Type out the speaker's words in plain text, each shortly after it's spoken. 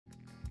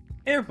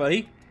Hey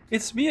everybody,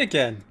 it's me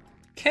again,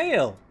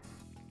 Kale!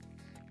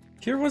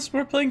 Here once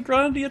more playing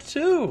Grandia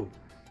 2!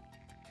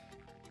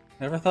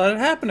 Never thought it'd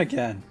happen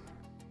again,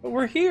 but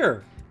we're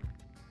here!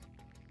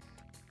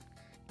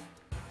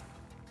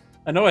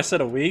 I know I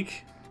said a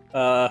week.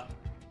 Mild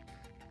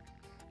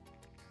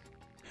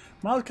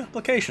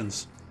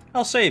complications.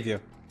 I'll save you.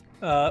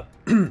 Uh,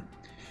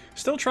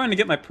 still trying to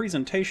get my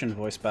presentation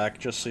voice back,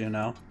 just so you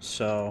know,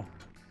 so...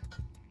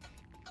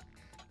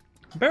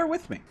 bear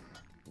with me.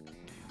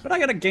 But I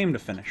got a game to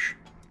finish.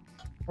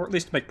 Or at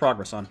least to make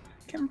progress on.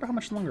 Can't remember how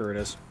much longer it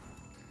is.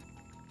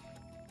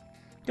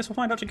 Guess we'll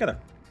find out together.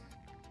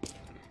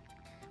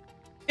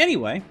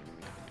 Anyway,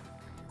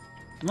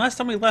 last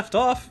time we left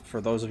off,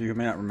 for those of you who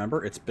may not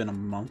remember, it's been a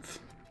month.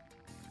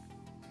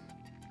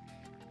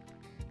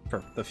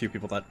 For the few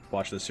people that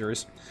watch this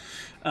series.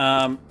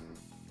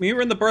 We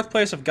were in the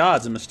birthplace of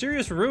gods in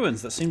mysterious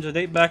ruins that seem to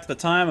date back to the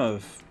time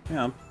of, you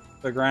know,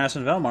 the Granis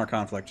and Valmar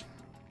conflict.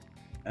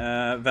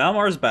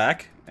 Valmar is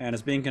back, and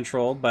is being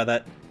controlled by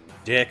that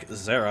dick,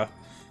 Zera.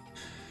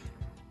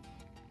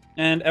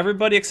 And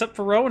everybody except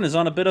for Rowan is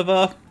on a bit of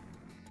a,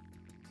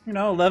 you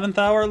know, 11th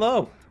hour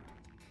low.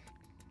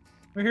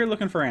 We're here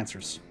looking for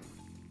answers.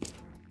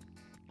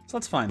 So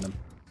let's find them.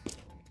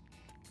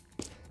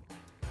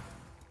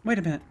 Wait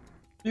a minute.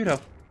 Ludo.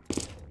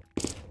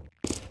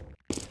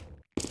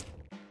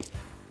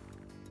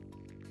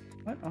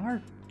 What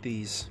are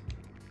these?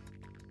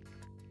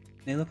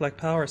 They look like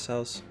power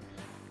cells.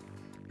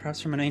 Perhaps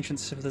from an ancient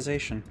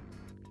civilization.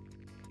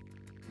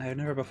 I had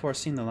never before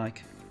seen the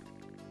like.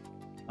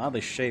 Oddly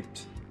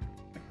shaped.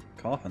 Like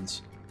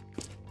coffins.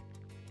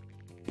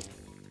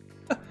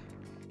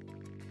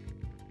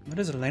 What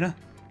is it, Elena?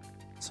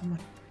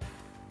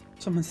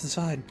 Someone's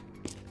inside.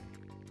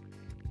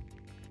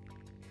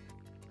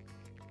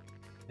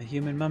 A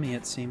human mummy,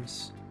 it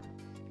seems.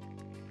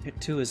 It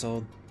too is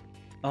old.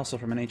 Also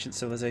from an ancient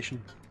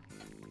civilization.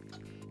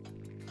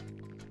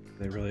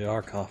 They really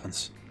are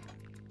coffins.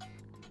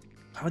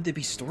 How would they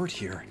be stored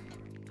here?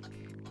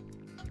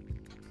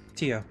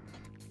 Tio,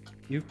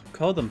 you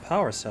called them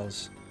power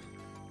cells.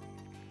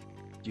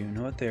 Do you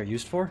know what they are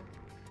used for?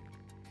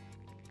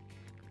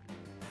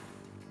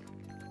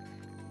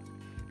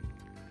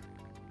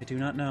 I do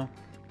not know.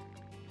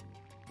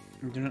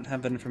 I do not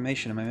have that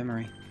information in my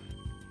memory.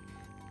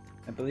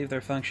 I believe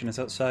their function is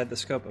outside the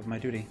scope of my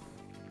duty.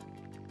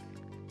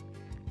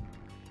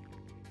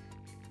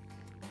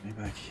 Maybe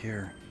back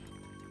here.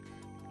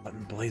 What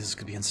in blazes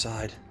could be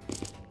inside?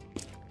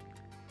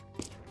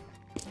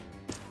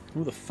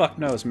 Who the fuck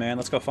knows, man?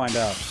 Let's go find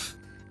out.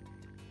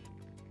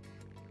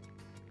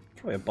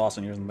 Probably a boss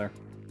in here, isn't there?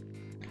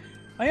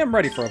 I am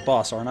ready for a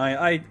boss, aren't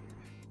I?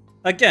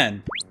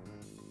 Again,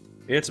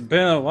 it's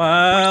been a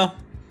while.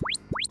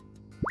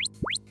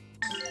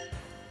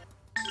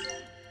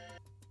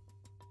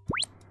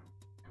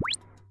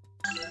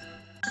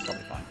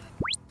 Probably fine.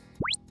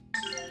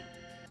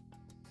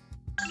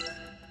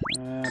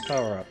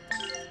 Power up.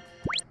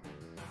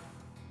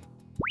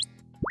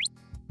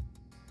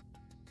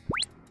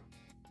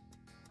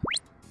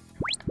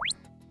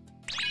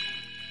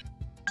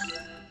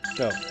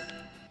 Go.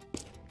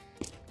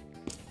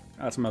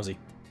 That's Mosey.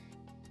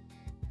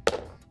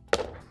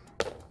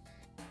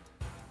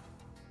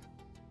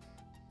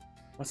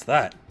 What's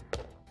that?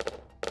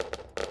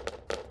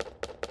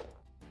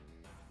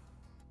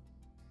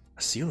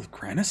 A seal of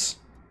Granis?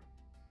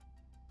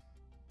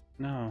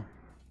 No.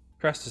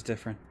 Crest is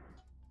different.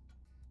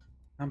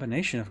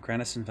 Combination of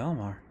Granis and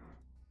Valmar. What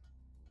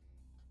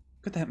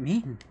could that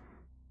mean?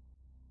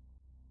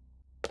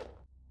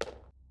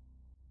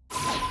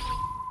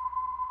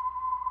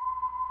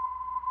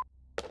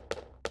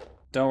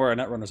 Don't worry,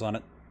 Netrunner's on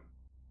it.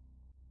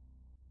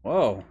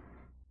 Whoa.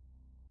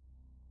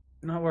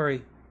 Do not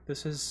worry.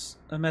 This is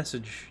a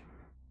message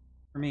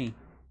for me.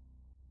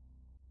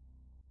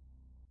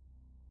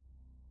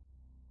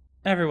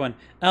 Everyone,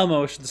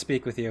 Elmo wishes to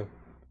speak with you.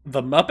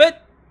 The Muppet?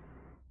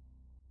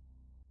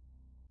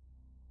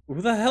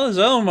 Who the hell is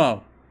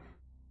Elmo?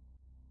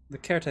 The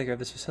caretaker of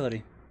this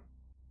facility.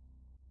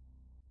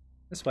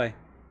 This way.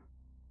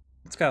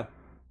 Let's go.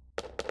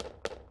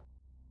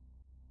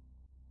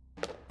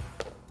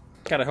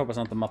 God, I hope it's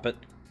not the Muppet.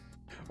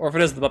 Or if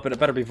it is the Muppet, it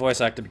better be voice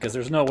acted, because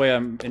there's no way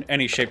I'm in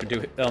any shape to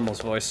do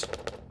Elmo's voice.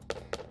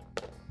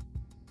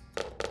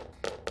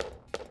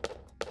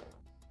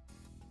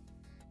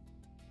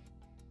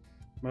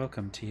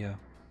 Welcome, Tio.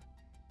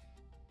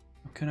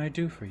 What can I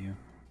do for you?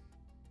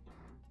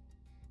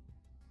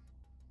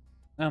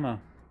 Elmo,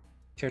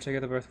 caretaker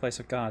of the birthplace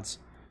of gods.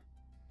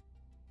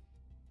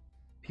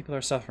 People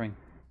are suffering.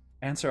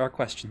 Answer our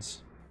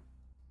questions.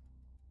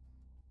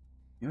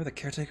 You're the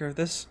caretaker of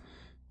this?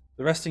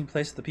 The resting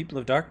place of the people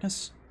of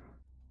darkness?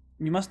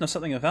 You must know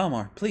something of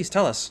Valmar. Please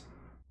tell us.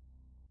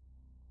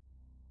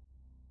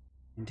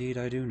 Indeed,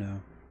 I do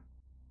know.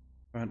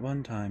 For at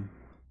one time,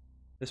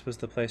 this was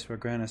the place where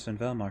Granis and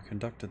Valmar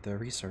conducted their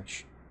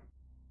research.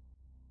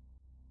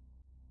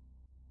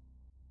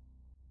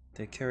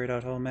 They carried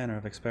out all manner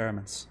of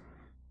experiments,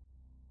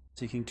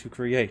 seeking to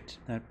create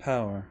that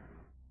power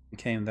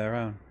became their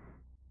own.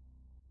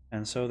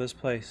 And so this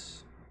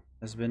place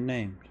has been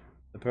named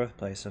the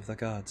birthplace of the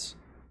gods.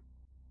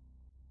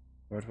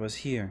 For it was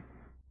here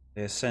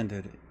they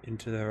ascended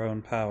into their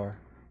own power.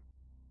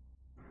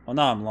 Well,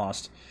 now I'm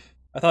lost.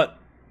 I thought...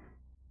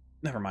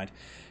 Never mind.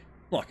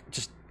 Look,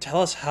 just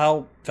tell us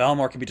how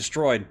Valmar can be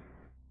destroyed.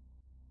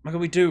 What can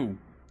we do?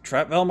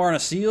 Trap Valmar in a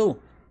seal?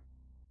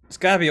 There's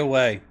gotta be a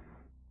way.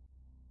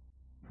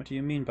 What do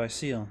you mean by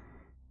seal?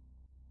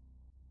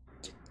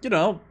 You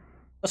know,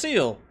 a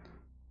seal.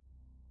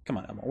 Come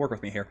on, Elmo, work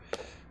with me here.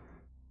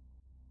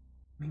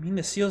 I mean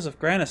the seals of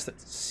Granis that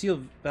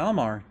seal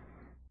Valmar.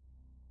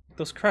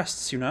 Those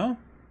crests, you know?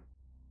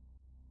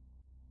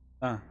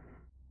 Ah,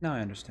 now I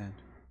understand.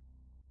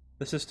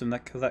 The system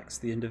that collects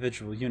the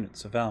individual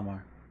units of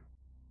Valmar.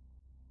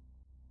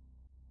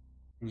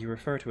 And you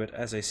refer to it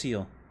as a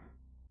seal.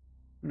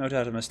 No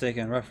doubt a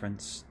mistaken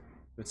reference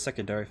to its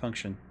secondary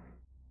function.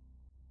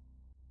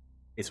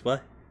 It's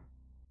what?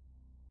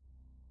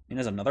 It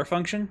has another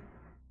function?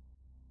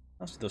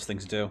 What else do those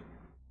things do?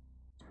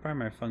 Its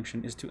primary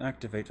function is to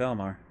activate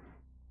Valmar.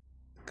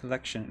 The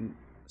collection and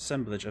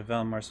assemblage of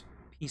Valmar's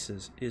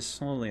pieces is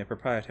solely a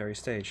proprietary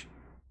stage.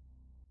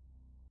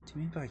 What do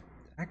you mean by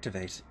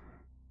activate?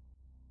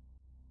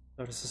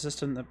 So it is a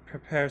system that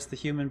prepares the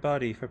human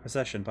body for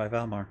possession by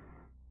Valmar.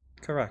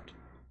 Correct.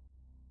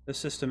 This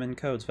system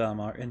encodes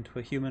Valmar into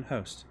a human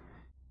host,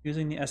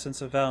 using the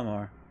essence of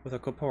Valmar with a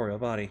corporeal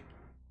body.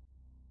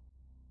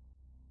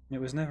 It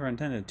was never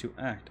intended to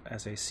act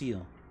as a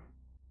seal.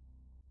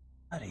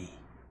 Buddy,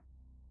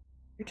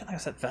 you're telling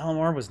us that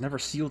Valmar was never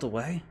sealed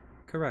away?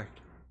 Correct.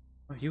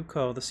 What you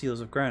call the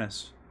seals of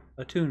Granis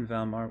attune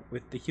Valmar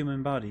with the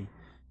human body,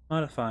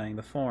 modifying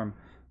the form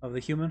of the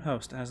human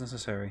host as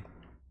necessary.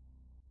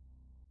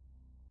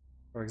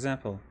 For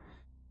example,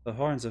 the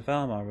horns of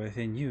Valmar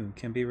within you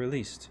can be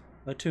released,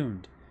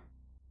 attuned,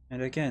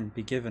 and again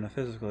be given a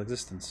physical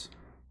existence.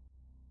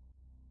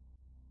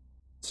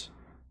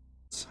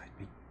 Inside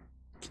me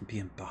can be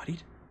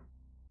embodied?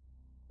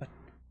 But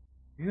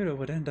Ryuta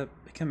would end up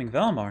becoming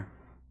Valmar.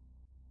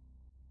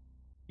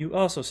 You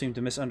also seem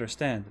to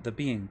misunderstand the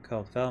being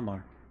called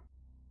Valmar.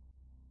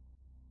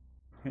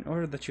 In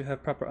order that you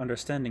have proper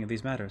understanding of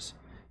these matters,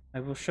 I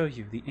will show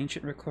you the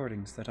ancient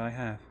recordings that I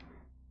have.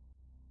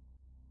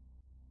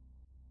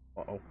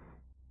 Uh-oh.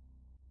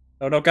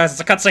 Oh no, guys,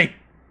 it's a cutscene!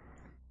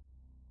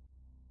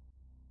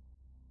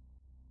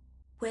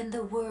 When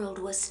the world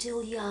was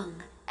still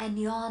young, and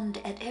yawned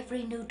at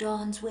every new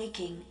dawn's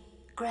waking,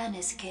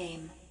 Granis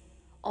came.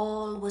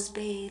 All was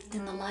bathed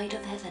in the light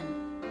of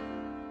heaven.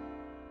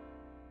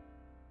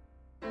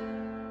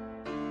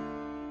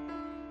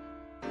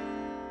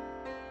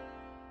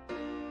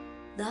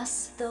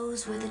 Thus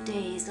those were the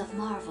days of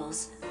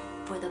marvels,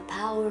 for the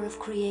power of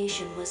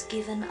creation was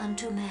given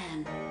unto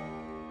man.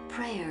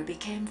 Prayer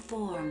became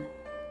form,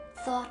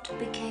 thought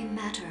became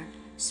matter,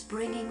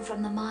 springing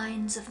from the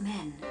minds of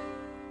men.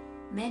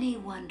 Many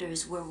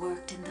wonders were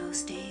worked in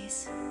those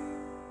days.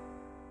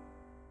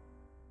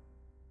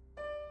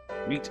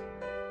 Neat.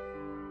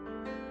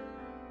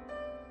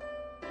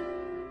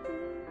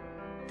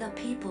 The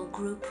people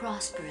grew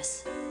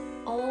prosperous.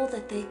 All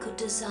that they could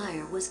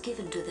desire was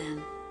given to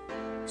them.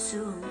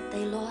 Soon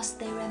they lost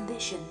their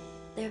ambition,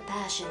 their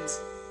passions.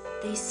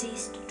 They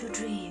ceased to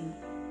dream.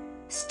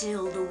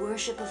 Still the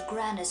worship of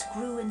Granis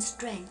grew in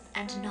strength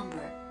and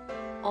number.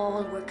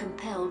 All were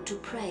compelled to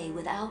pray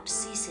without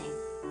ceasing.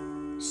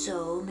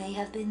 So may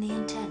have been the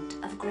intent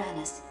of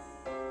Granis.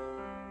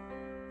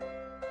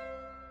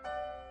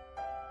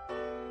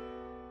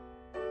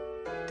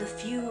 The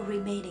few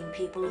remaining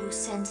people who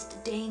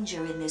sensed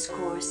danger in this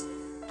course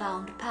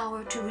found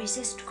power to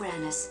resist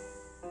Granis.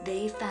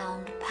 They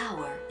found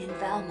power in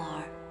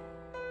Valmar.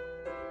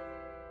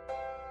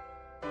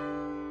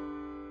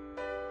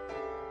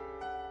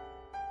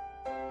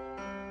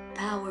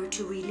 Power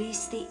to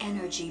release the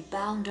energy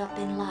bound up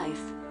in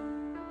life.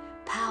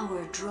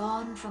 Power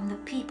drawn from the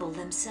people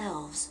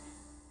themselves.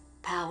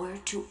 Power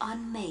to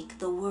unmake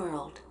the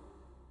world.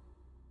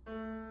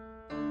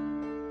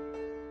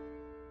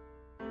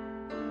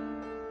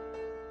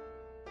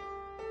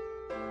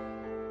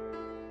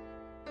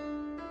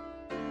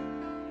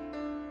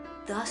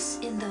 Thus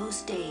in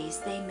those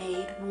days they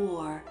made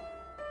war.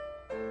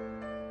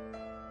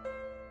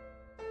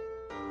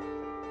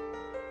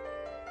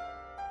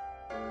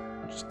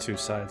 Just two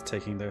sides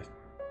taking their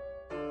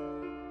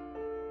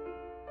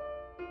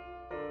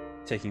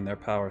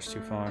powers too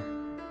far.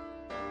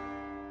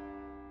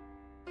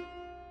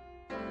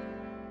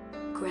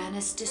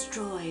 Granis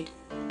destroyed,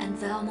 and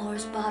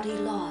Valmar's body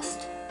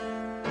lost.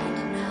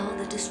 And now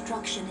the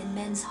destruction in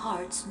men's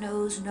hearts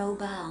knows no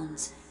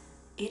bounds.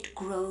 It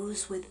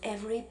grows with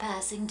every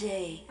passing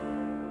day,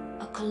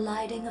 a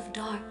colliding of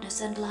darkness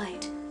and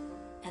light,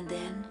 and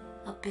then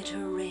a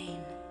bitter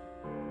rain.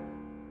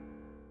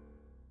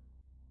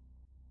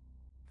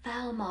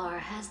 Valmar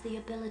has the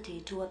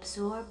ability to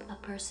absorb a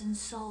person's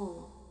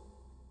soul.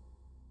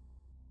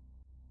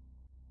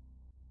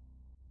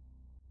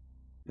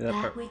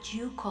 That which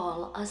you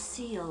call a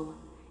seal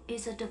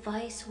is a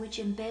device which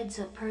embeds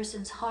a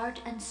person's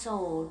heart and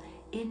soul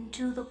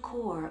into the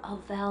core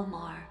of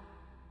Valmar.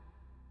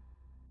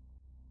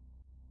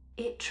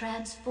 It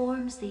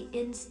transforms the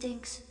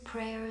instincts,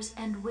 prayers,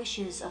 and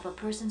wishes of a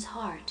person's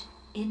heart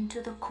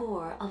into the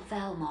core of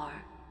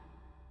Valmar.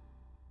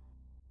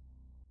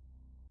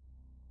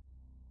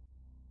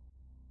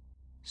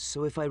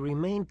 So if I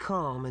remain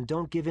calm and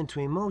don't give in to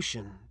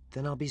emotion,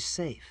 then I'll be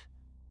safe.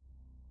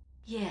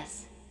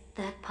 Yes,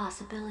 that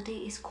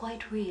possibility is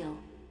quite real.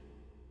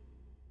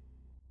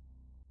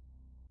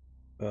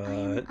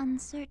 I'm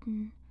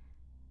uncertain,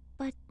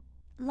 but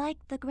like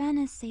the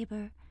Grandia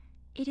saber,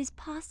 it is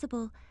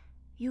possible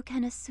you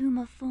can assume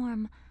a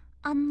form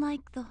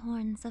unlike the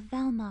horns of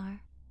Valmar.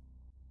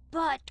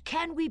 But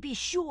can we be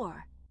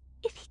sure?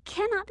 If he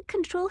cannot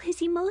control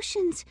his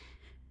emotions,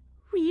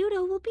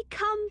 Ryudo will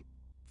become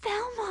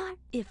Valmar.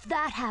 If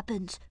that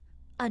happens,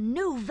 a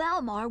new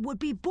Valmar would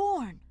be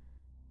born.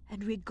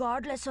 And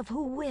regardless of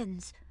who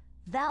wins,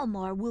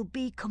 Valmar will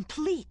be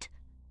complete.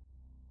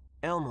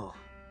 Elmo,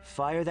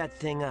 fire that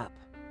thing up.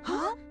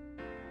 Huh?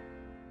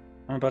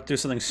 I'm about to do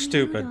something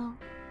stupid. Ryudo,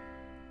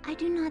 I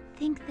do not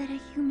think that a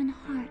human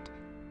heart,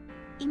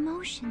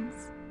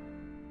 emotions,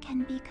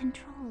 can be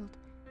controlled.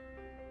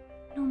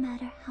 No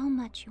matter how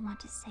much you want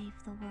to save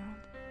the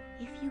world,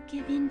 if you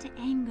give in to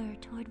anger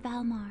toward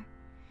Valmar,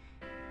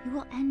 you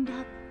will end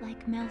up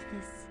like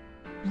Melphis.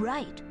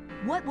 Right.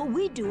 What will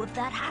we do if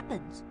that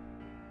happens?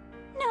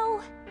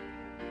 No!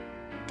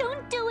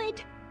 Don't do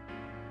it!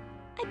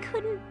 I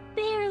couldn't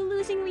bear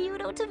losing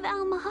Ryudo to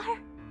Valmar.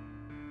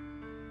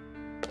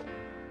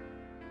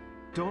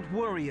 Don't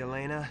worry,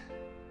 Elena.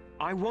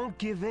 I won't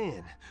give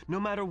in, no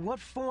matter what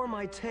form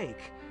I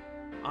take.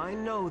 I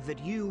know that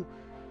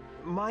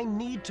my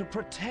need to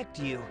protect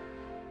you,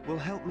 will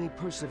help me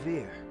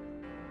persevere.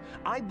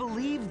 I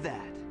believe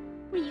that.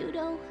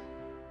 Ryudo.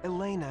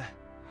 Elena,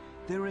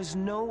 there is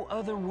no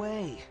other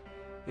way.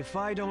 If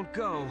I don't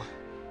go,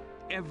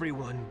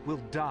 everyone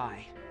will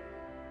die.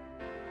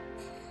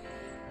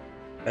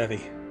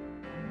 Heavy.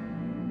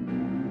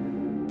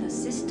 The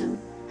system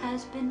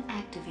has been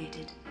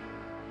activated.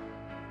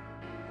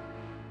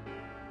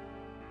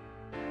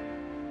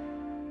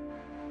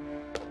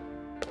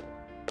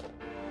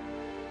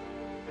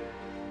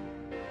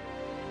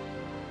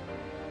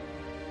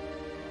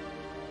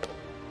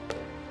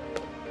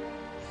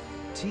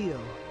 Tio,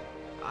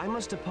 I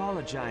must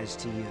apologize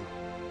to you.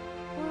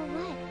 For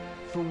what?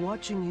 For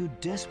watching you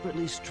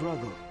desperately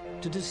struggle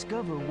to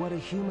discover what a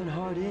human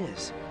heart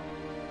is,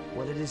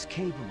 what it is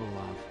capable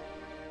of.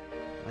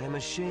 I am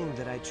ashamed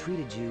that I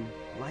treated you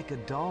like a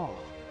doll.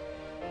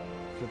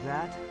 For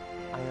that,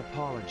 I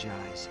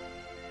apologize.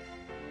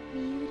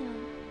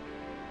 Ryudo,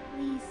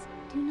 please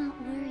do not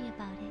worry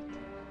about it.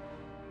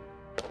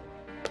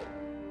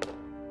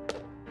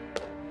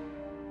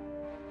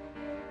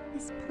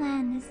 This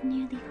plan is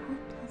nearly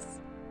hopeless,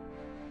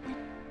 but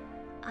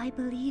I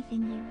believe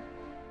in you.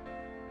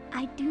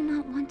 I do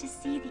not want to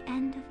see the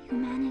end of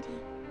humanity.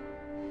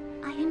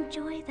 I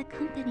enjoy the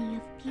company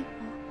of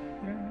people.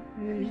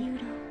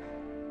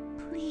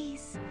 Ryudo,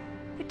 please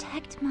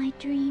protect my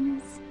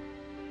dreams.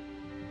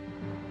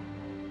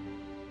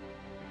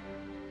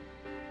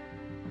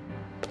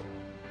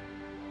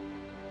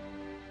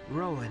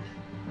 Rowan,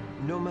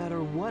 no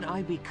matter what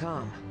I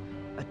become,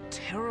 a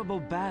terrible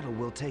battle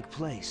will take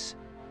place.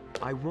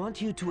 I want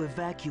you to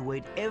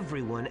evacuate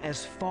everyone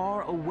as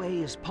far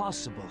away as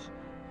possible.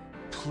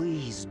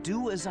 Please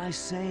do as I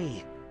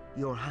say,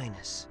 Your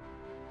Highness.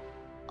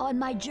 On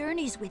my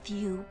journeys with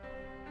you,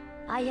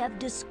 I have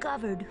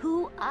discovered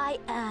who I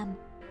am.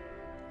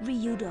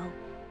 Ryudo,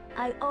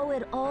 I owe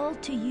it all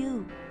to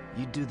you.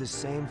 You do the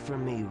same for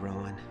me,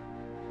 Rowan.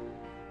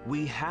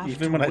 We have to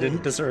Even when I win.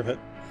 didn't deserve it.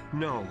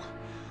 No,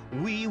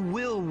 we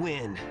will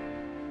win.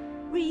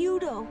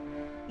 Ryudo,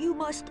 you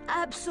must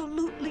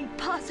absolutely,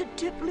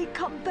 positively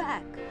come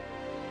back.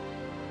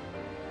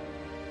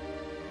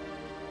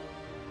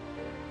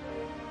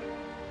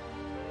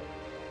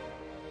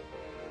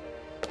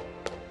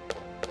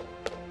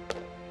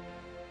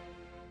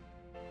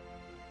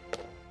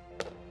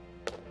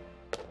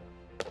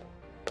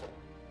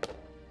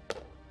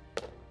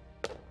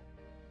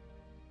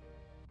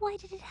 Why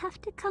did it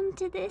have to come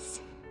to this?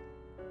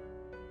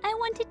 I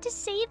wanted to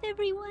save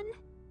everyone.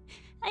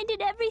 I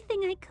did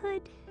everything I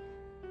could.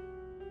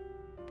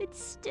 But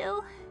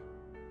still,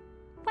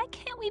 why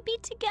can't we be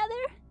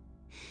together?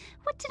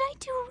 What did I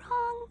do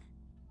wrong?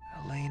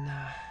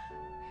 Elena,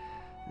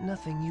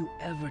 nothing you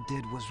ever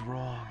did was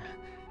wrong.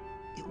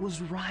 It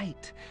was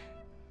right.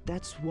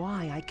 That's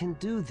why I can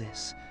do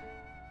this.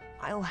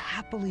 I'll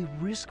happily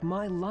risk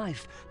my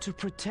life to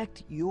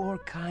protect your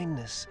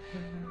kindness.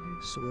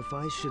 So if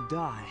I should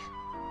die,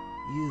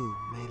 you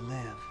may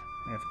live.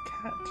 I have a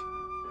cat.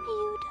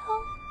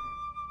 Ryudo.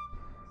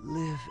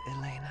 Live,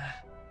 Elena.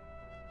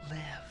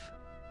 Live.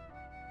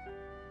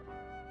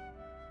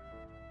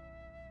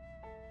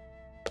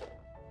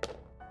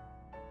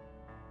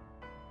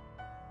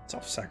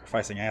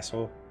 Self-sacrificing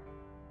asshole.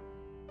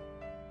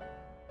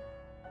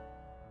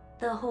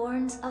 The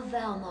horns of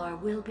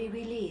Valmar will be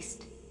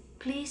released.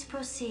 Please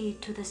proceed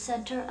to the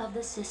center of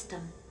the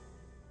system.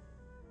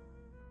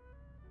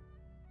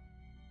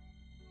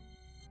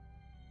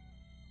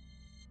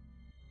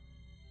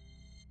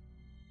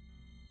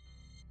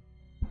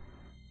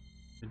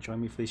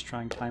 join me for these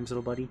trying times,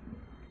 little buddy?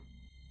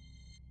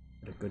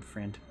 What a good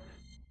friend.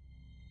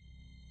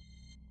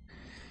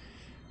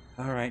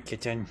 Alright,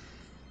 kitten.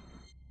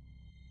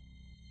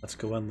 Let's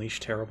go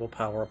unleash terrible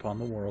power upon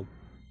the world.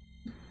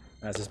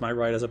 As is my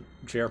right as a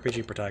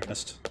JRPG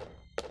protagonist.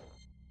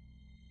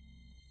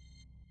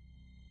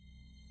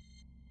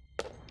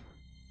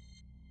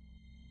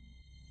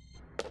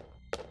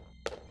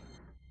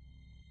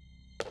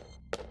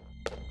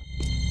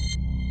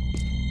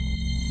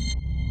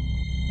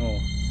 Oh,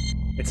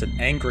 it's an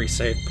angry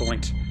save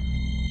point.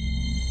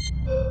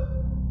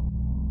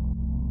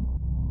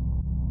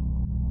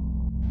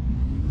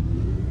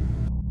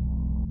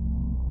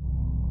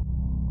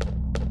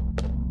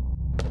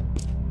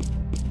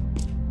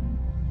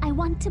 I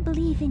want to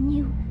believe in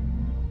you,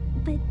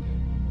 but...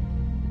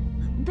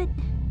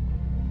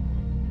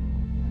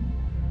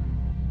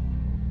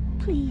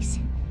 Please,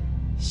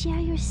 share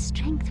your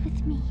strength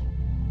with me.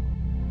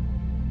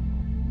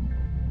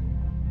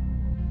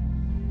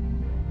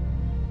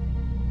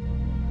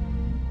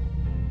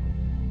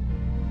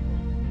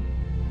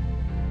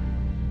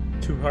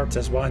 Two hearts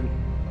as one.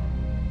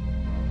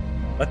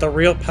 Let the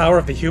real power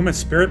of the human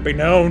spirit be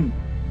known.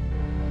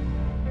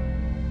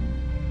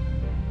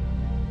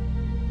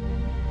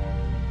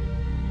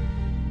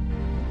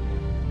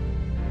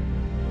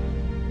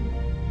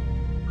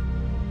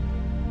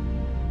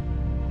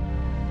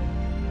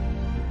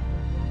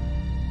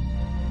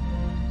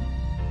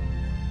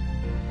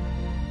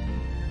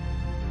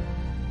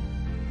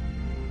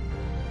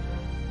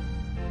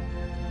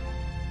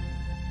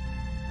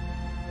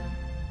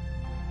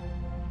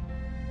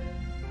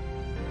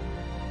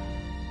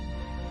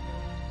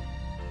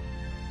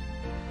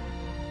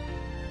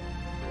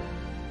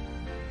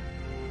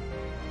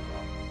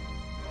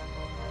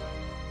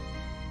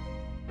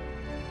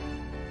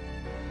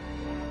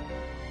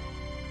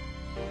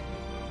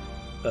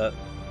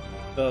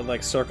 The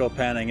like circle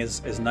panning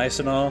is nice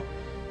and all,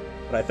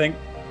 but I think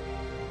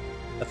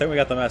we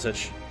got the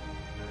message.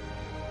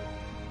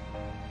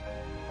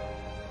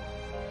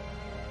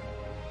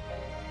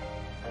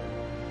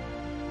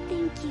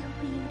 Thank you,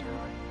 Ryudo.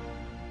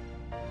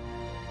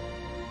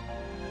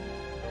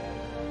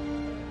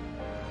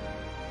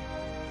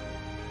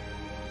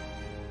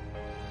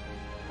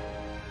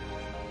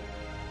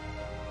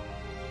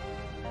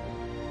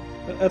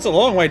 That's a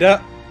long way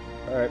down.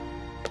 Alright.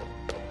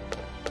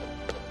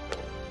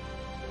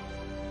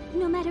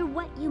 No matter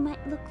what you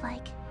might look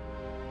like,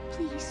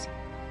 please,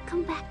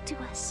 come back to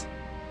us.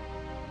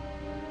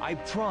 I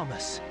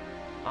promise.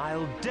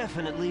 I'll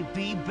definitely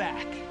be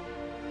back.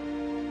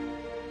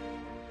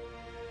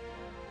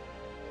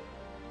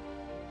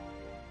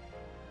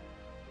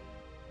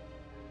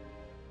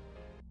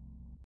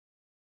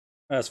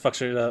 Let's fuck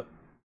shit up.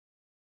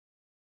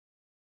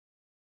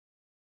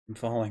 I'm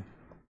falling.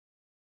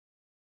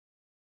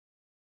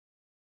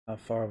 How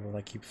far will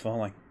I keep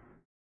falling?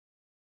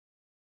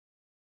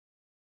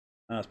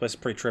 Oh, this place is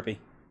pretty trippy.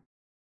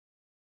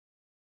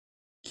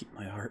 Keep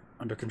my heart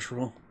under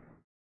control.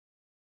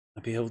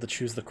 I'll be able to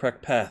choose the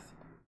correct path.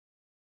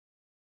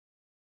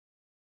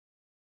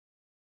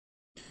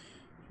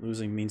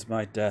 Losing means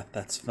my death,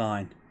 that's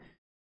fine.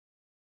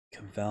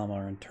 Become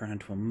Valmar and turn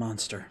into a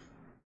monster.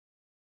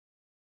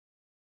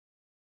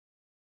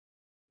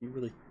 You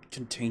really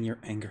contain your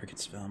anger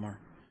against Valmar,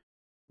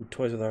 who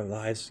toys with our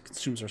lives,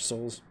 consumes our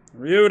souls.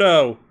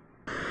 Ryudo!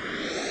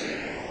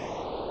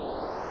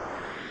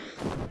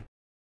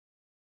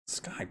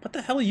 Sky, what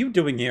the hell are you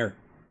doing here?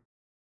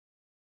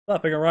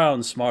 Flapping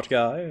around, smart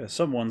guy.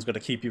 Someone's gonna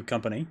keep you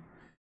company.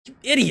 You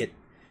idiot!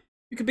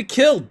 You could be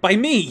killed by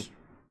me!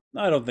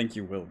 I don't think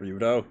you will,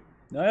 Ryudo.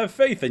 I have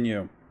faith in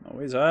you.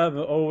 Always have,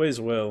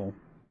 always will.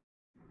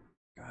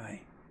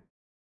 Guy.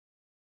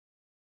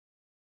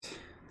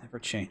 Never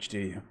change, do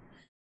you?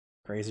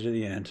 Crazy to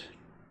the end.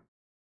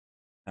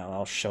 Now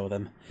I'll show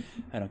them.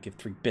 I don't give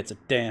 3 bits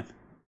of damn.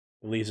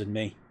 Believes in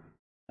me.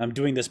 I'm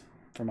doing this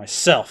for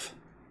myself.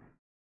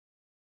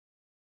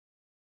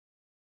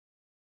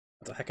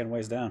 That's a heckin'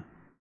 ways down.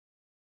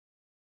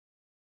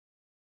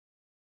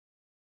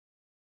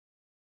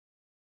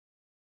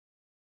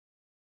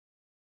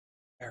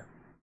 Where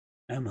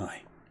am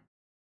I?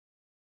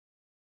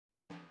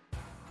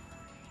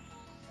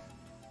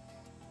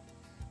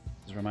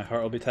 This is where my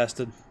heart will be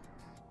tested.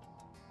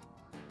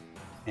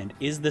 And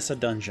is this a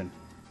dungeon?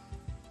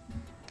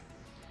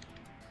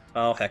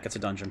 Oh heck, it's a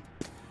dungeon.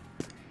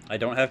 I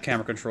don't have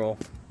camera control.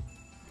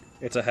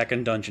 It's a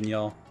heckin' dungeon,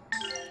 y'all.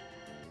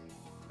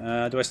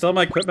 Do I still have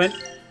my equipment?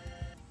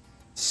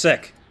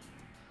 Sick.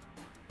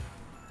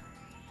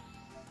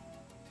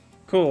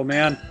 Cool,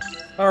 man.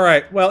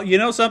 Alright, well, you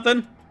know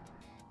something?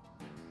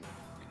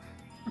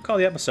 I'll call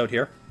the episode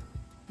here.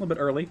 A little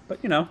bit early, but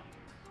you know.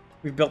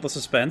 We've built the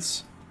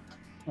suspense.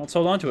 Let's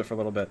hold on to it for a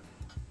little bit.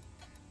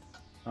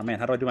 Oh man,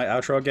 how do I do my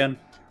outro again?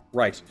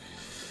 Right.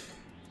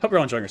 Hope you're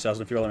all enjoying yourselves,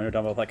 and if you're all let me know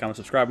down below, like, comment,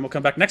 subscribe, and we'll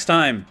come back next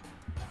time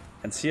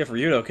and see if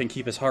Ryudo can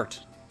keep his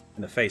heart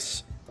in the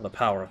face of the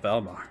power of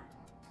Valmar.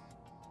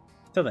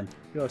 Till then,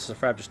 you all just a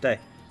frabjous day.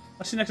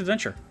 I'll see you next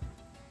adventure.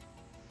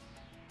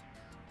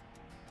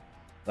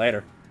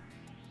 Later.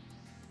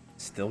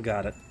 Still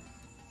got it.